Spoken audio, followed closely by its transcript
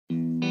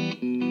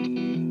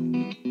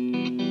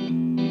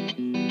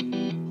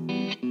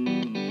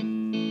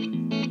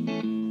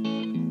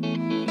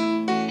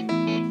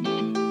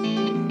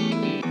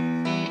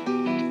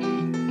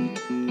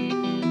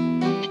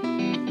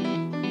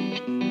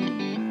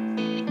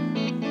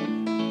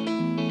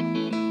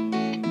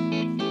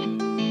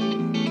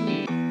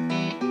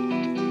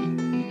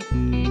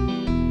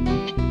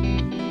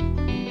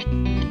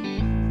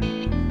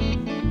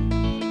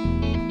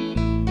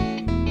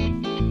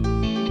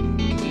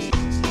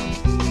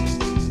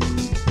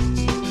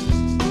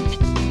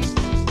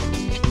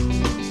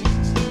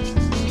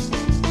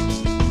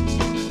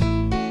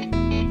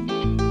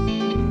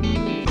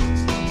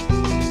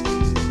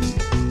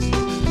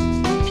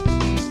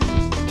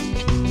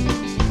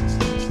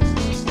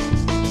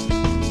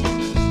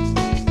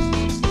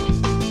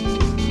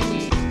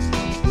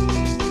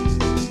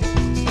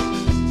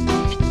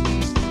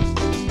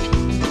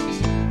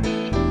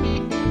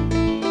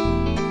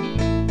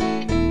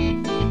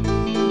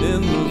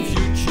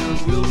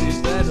be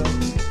better.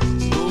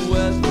 The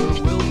weather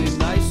will be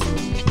nicer.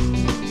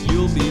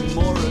 You'll be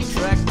more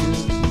attractive,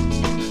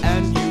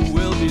 and you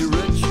will be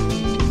richer.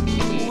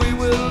 We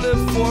will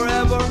live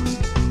forever,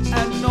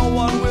 and no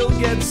one will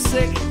get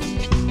sick.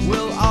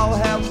 We'll all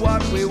have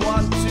what we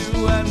want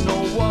to, and no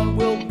one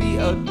will be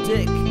a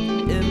dick.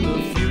 In the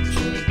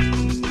future,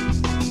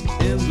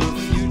 in the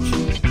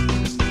future,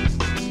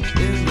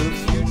 in the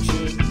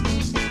future.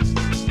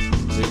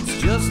 It's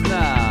just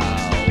now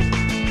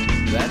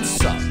that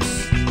sucks.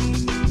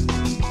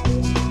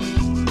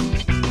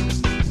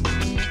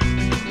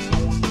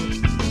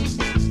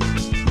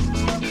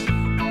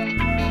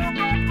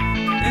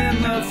 In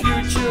the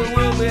future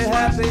we'll be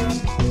happy.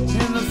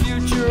 In the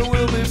future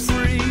we'll be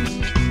free.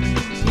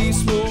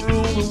 Peace will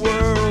rule the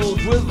world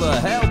with the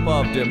help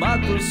of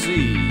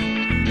democracy.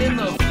 In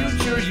the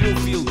future you'll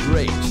feel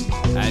great,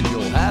 and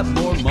you'll have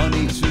more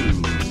money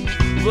too.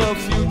 The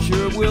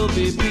future will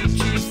be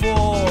peachy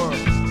for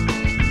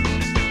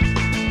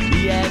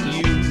me and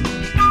you.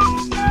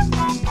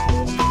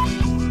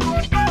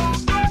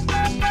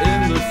 In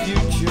the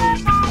future,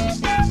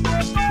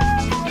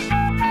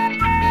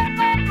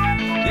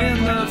 in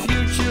the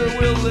future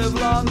we'll live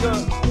longer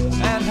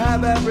and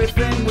have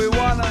everything we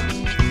wanna.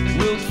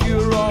 We'll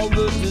cure all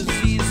the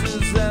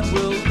diseases and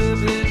we'll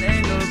live in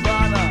a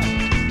nirvana.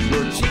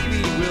 Your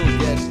TV will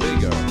get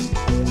bigger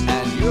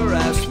and your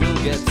ass will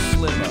get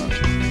slimmer.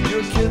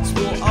 Your kids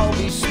will all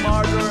be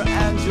smarter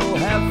and you'll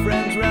have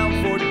friends round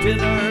for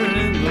dinner.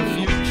 In the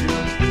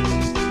future,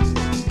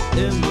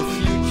 in the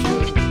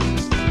future,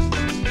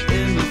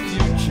 in the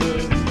future.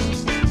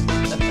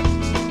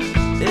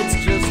 It's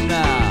just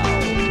now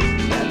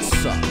that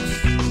sucks.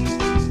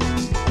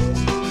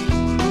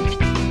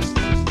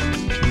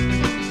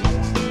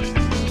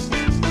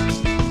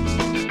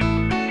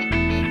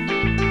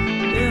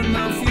 In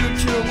the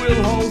future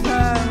we'll hold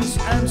hands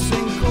and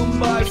sing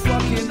Kumbaya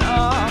fucking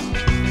ah.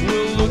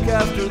 We'll look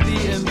after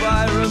the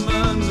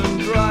environment and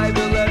drive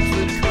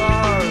electric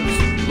cars.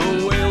 The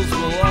whales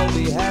will all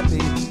be happy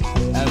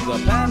and the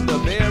panda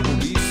bear will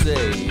be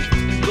saved.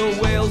 The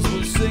whales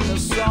will sing a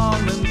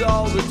song and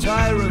all the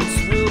tyrants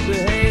will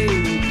behave.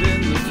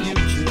 In the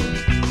future,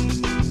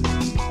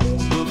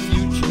 the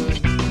future,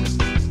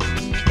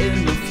 in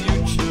the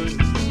future.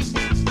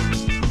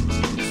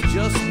 It's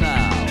just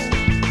now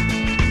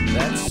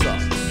that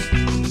sucks.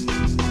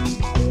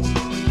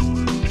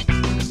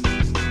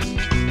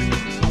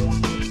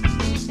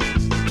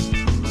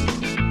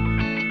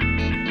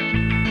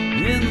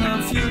 In the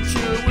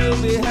future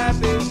we'll be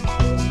happy,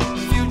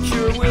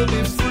 future we'll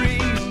be free.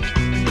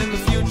 In the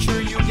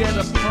future you get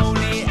a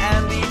pony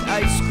and eat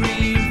ice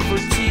cream for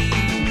tea.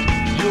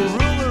 Your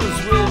rulers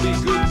will be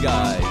good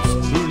guys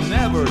who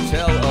never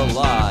tell a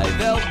lie.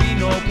 There'll be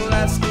no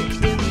plastic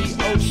in the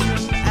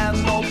ocean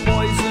and no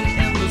poison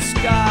in the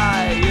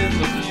sky. In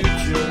the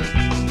future,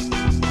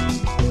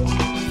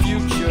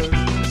 future,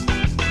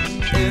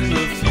 in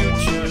the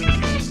future.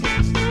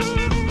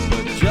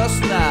 But just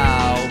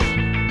now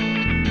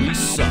we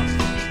suck.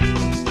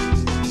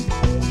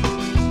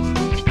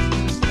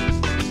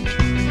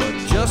 But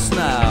just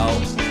now